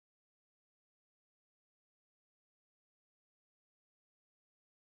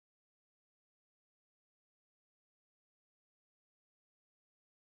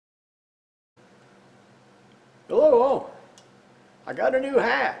Hello, I got a new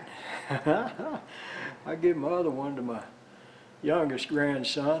hat. I gave my other one to my youngest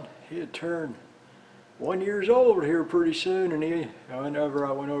grandson. He had turned 1 year old here pretty soon, and whenever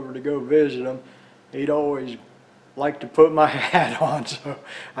I went over to go visit him, he'd always like to put my hat on, so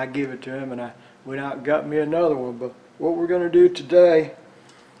I give it to him, and I went out and got me another one. But what we're going to do today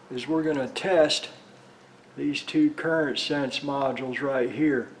is we're going to test these two current sense modules right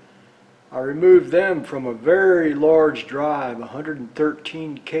here. I removed them from a very large drive,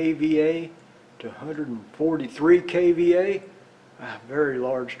 113 kVA to 143 kVA, a very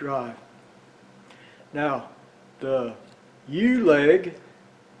large drive. Now, the U leg,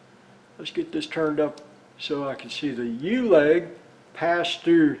 let's get this turned up so I can see. The U leg passed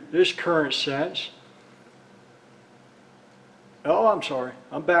through this current sense. Oh, I'm sorry,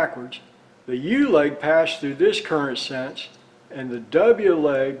 I'm backwards. The U leg passed through this current sense, and the W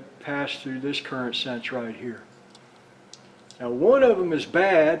leg passed through this current sense right here. Now, one of them is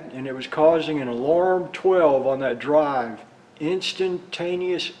bad, and it was causing an alarm 12 on that drive.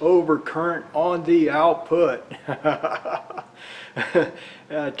 Instantaneous overcurrent on the output. I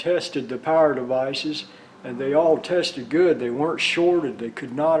tested the power devices, and they all tested good. They weren't shorted. They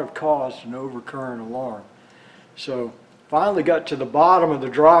could not have caused an overcurrent alarm. So finally got to the bottom of the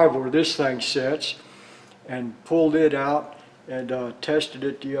drive where this thing sits and pulled it out and tested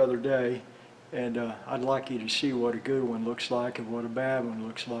it the other day. And I'd like you to see what a good one looks like and what a bad one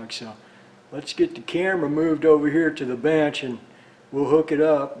looks like. So let's get the camera moved over here to the bench, and we'll hook it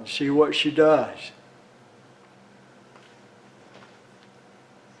up and see what she does.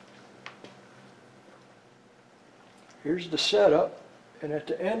 Here's the setup, and at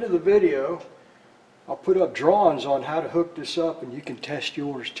the end of the video I'll put up drawings on how to hook this up, and you can test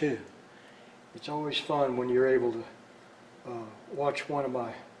yours too. It's always fun when you're able to watch one of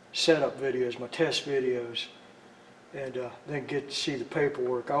my setup videos, my test videos, and then get to see the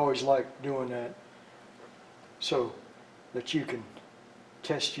paperwork. I always like doing that so that you can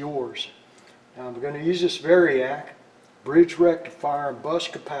test yours. Now I'm going to use this variac, bridge rectifier, and bus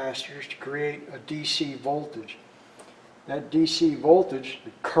capacitors to create a DC voltage. That DC voltage,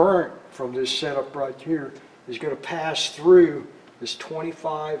 the current from this setup right here, is going to pass through this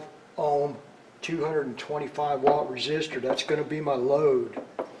 25 ohm 225 watt resistor. That's going to be my load.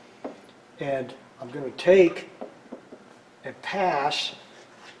 And I'm going to take and pass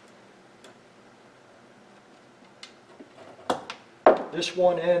this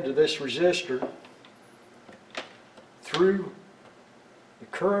one end of this resistor through the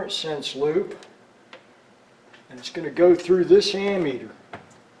current sense loop, and it's going to go through this ammeter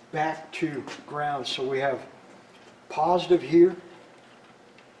back to ground. So we have positive here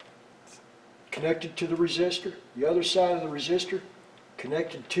connected to the resistor, the other side of the resistor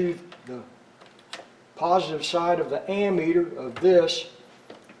connected to the positive side of the ammeter of this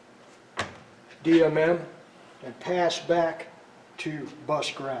DMM, and pass back to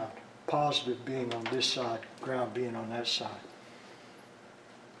bus ground, positive being on this side, ground being on that side.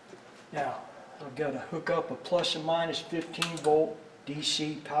 Now I've got to hook up a plus and minus 15 volt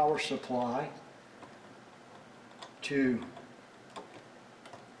DC power supply to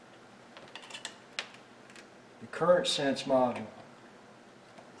the current sense module.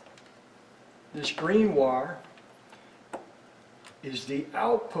 This green wire is the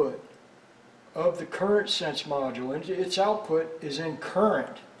output of the current sense module, and its output is in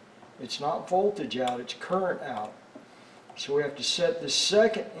current. It's not voltage out, it's current out. So we have to set the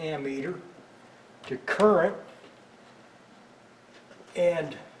second ammeter to current,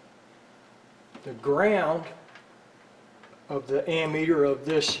 and the ground of the ammeter of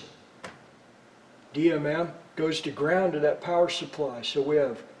this DMM goes to ground to that power supply. So we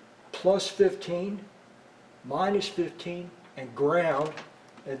have plus 15, minus 15, and ground,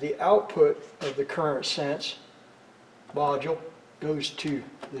 and the output of the current sense module goes to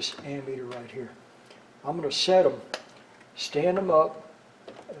this ammeter right here. I'm going to set them, stand them up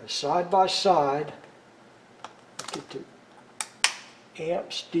side by side. Get to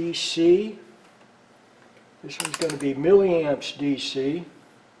amps DC. This one's going to be milliamps DC.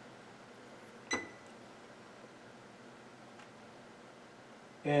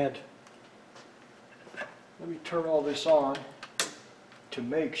 And let me turn all this on to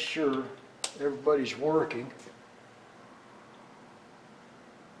make sure everybody's working.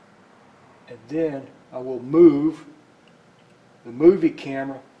 And then I will move the movie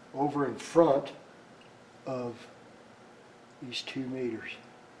camera over in front of these 2 meters.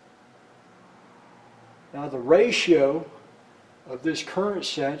 Now the ratio of this current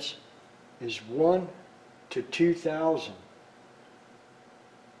sense is 1 to 2,000.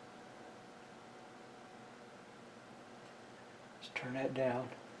 Turn that down.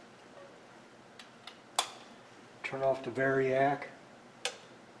 Turn off the variac.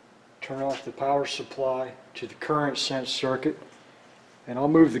 Turn off the power supply to the current sense circuit. And I'll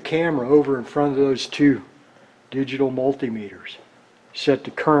move the camera over in front of those two digital multimeters. Set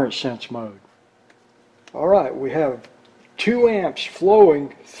the current sense mode. Alright, we have 2 amps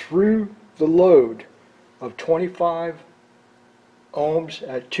flowing through the load of 25 ohms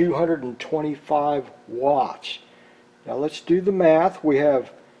at 225 watts. Now let's do the math. We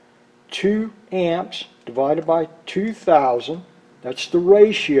have 2 amps divided by 2,000. That's the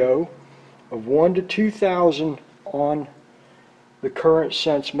ratio of 1 to 2,000 on the current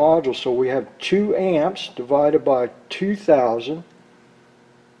sense module. So we have 2 amps divided by 2,000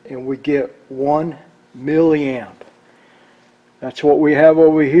 and we get 1 milliamp. That's what we have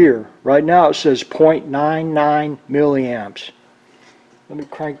over here. Right now it says 0.99 milliamps. Let me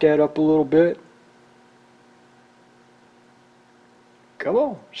crank that up a little bit. Come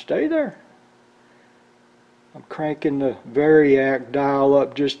on, stay there. I'm cranking the variac dial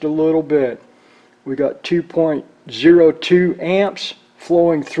up just a little bit. We got 2.02 amps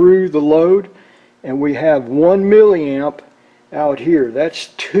flowing through the load, and we have 1 milliamp out here. That's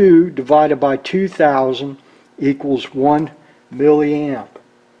 2 divided by 2,000 equals 1 milliamp.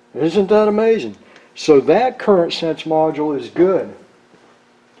 Isn't that amazing? So that current sense module is good.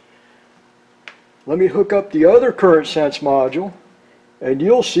 Let me hook up the other current sense module and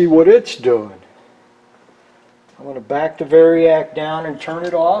you'll see what it's doing. I'm going to back the variac down and turn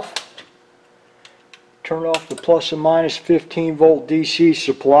it off. Turn off the plus and minus 15 volt DC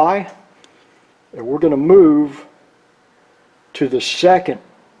supply, and we're going to move to the second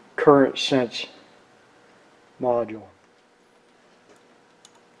current sense module.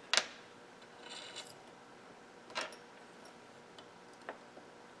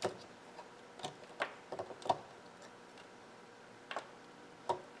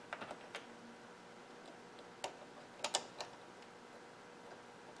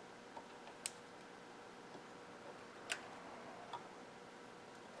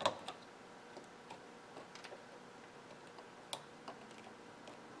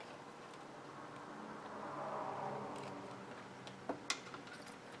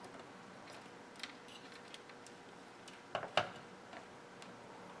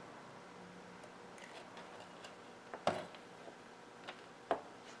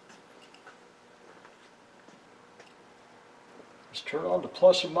 Let's turn on the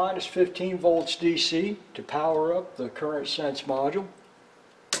plus and minus 15 volts DC to power up the current sense module.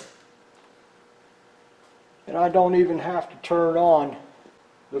 And I don't even have to turn on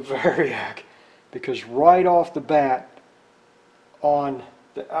the variac, because right off the bat on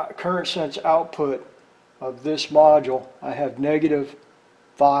the current sense output of this module I have negative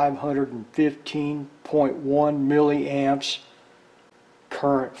 515.1 milliamps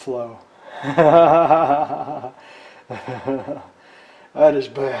current flow. That is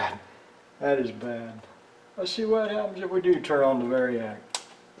bad. That is bad. Let's see what happens if we do turn on the variac.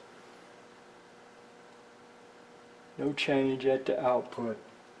 No change at the output.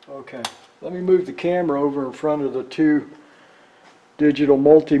 Okay, let me move the camera over in front of the two digital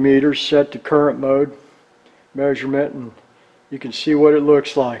multimeters, set to current mode, measurement, and you can see what it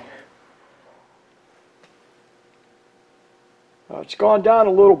looks like. It's gone down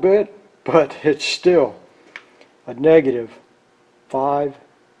a little bit, but it's still a negative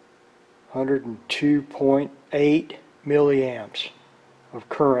 502.8 milliamps of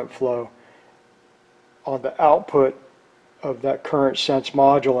current flow on the output of that current sense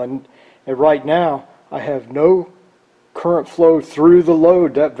module, and right now I have no current flow through the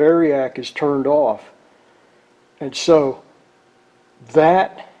load. That variac is turned off, and so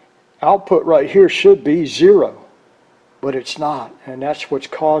that output right here should be 0, but it's not, and that's what's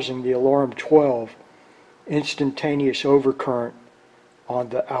causing the alarm 12 instantaneous overcurrent on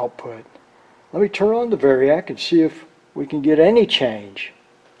the output. Let me turn on the variac and see if we can get any change.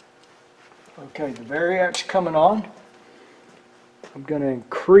 Okay, the variac's coming on. I'm going to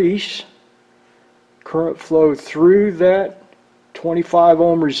increase current flow through that 25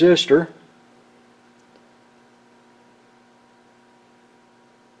 ohm resistor.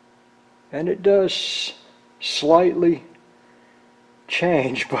 And it does slightly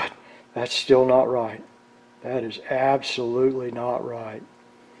change, but that's still not right. That is absolutely not right.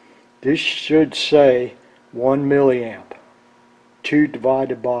 This should say 1 milliamp. 2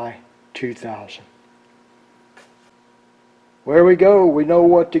 divided by 2,000. Where we go, we know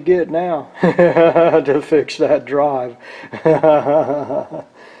what to get now to fix that drive.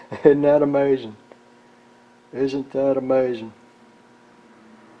 Isn't that amazing? Isn't that amazing?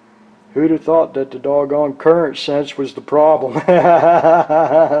 Who'd have thought that the doggone current sense was the problem?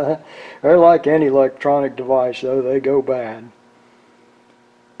 They're like any electronic device, though. They go bad.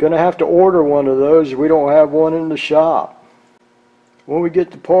 Gonna have to order one of those. We don't have one in the shop. When we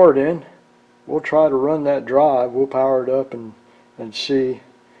get the part in, we'll try to run that drive. We'll power it up and see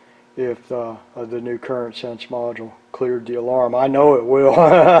if the new current sense module cleared the alarm. I know it will.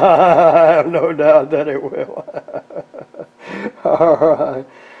 I have no doubt that it will. All right.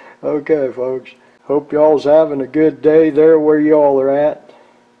 Okay, folks. Hope y'all's having a good day there where y'all are at.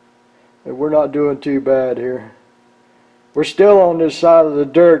 And we're not doing too bad here. We're still on this side of the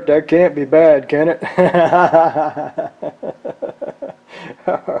dirt. That can't be bad, can it?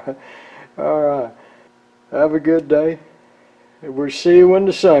 All right. Have a good day. And we'll see you when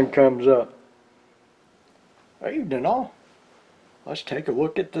the sun comes up. Evening all. Let's take a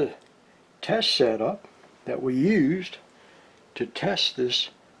look at the test setup that we used to test this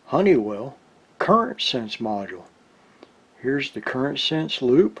Honeywell current sense module. Here's the current sense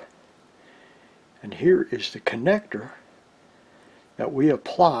loop, and here is the connector that we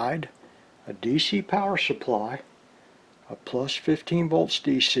applied a DC power supply of plus 15 volts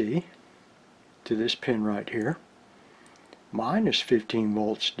DC to this pin right here, minus 15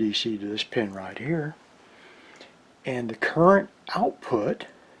 volts DC to this pin right here, and the current output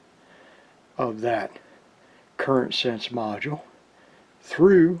of that current sense module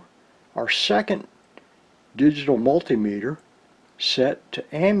through our second digital multimeter set to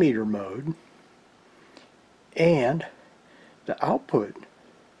ammeter mode, and the output,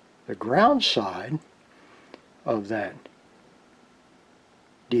 the ground side of that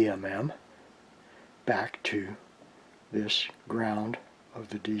DMM back to this ground of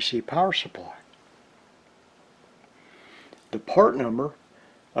the DC power supply. The part number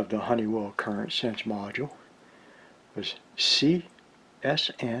of the Honeywell current sense module was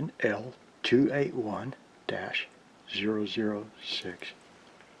CSNL281-006.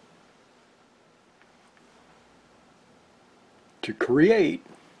 To create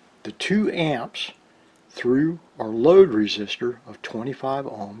the 2 amps through our load resistor of 25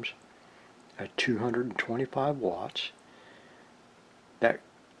 ohms at 225 watts, that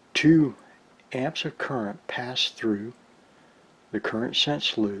 2 amps of current pass through the current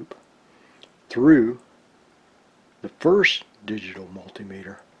sense loop through the first digital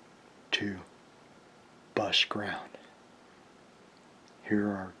multimeter to bus ground. Here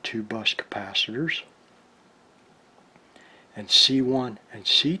are 2 bus capacitors, and C1 and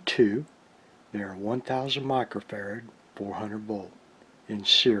C2, they are 1000 microfarad 400 volt in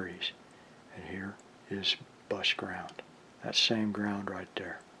series, and here is bus ground, that same ground right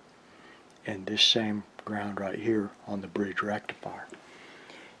there, and this same ground right here on the bridge rectifier.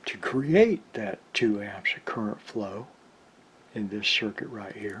 To create that 2 amps of current flow in this circuit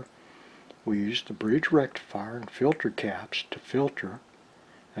right here, we use the bridge rectifier and filter caps to filter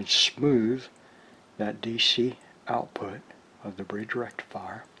and smooth that DC output of the bridge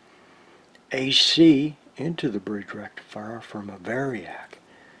rectifier, AC into the bridge rectifier from a variac.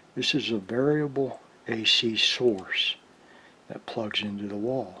 This is a variable AC source that plugs into the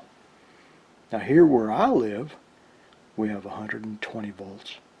wall. Now here where I live, we have 120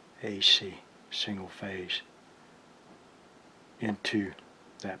 volts AC single phase into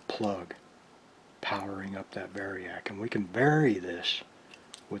that plug, powering up that variac, and we can vary this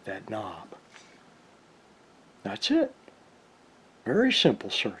with that knob. That's it. Very simple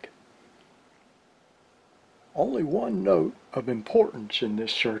circuit. Only one note of importance in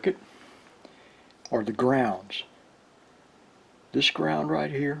this circuit are the grounds. This ground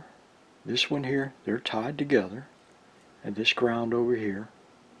right here, this one here, they're tied together, and this ground over here,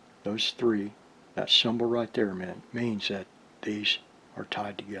 those 3, that symbol right there means that these are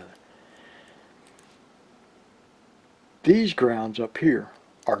tied together. These grounds up here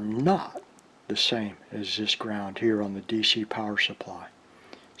are not the same as this ground here on the DC power supply.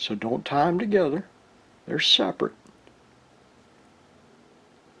 So don't tie them together. They're separate.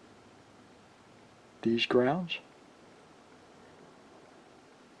 These grounds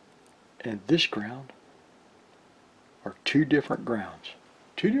and this ground are 2 different grounds,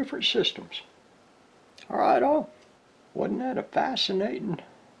 2 different systems. Alright all, wasn't that a fascinating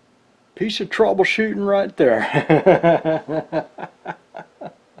piece of troubleshooting right there?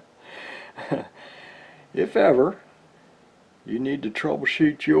 If ever you need to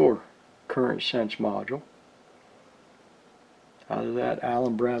troubleshoot your current sense module out of that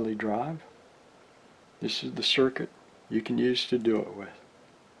Allen Bradley drive, this is the circuit you can use to do it with.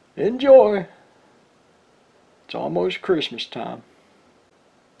 Enjoy! It's almost Christmas time.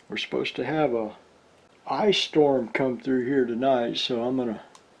 We're supposed to have a ice storm come through here tonight, so I'm gonna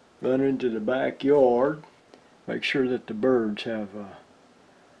run into the backyard, make sure that the birds have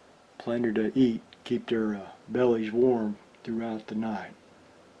plenty to eat, keep their bellies warm throughout the night.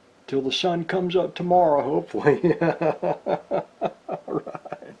 Till the sun comes up tomorrow, hopefully. All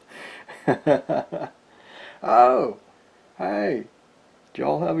right. Oh, hey, did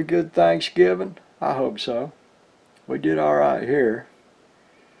y'all have a good Thanksgiving? I hope so. We did all right here.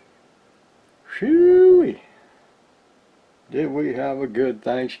 Shoo-wee. Did we have a good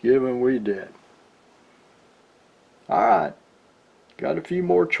Thanksgiving? We did. All right. Got a few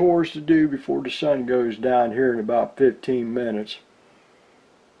more chores to do before the sun goes down here in about 15 minutes.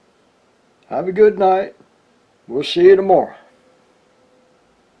 Have a good night. We'll see you tomorrow.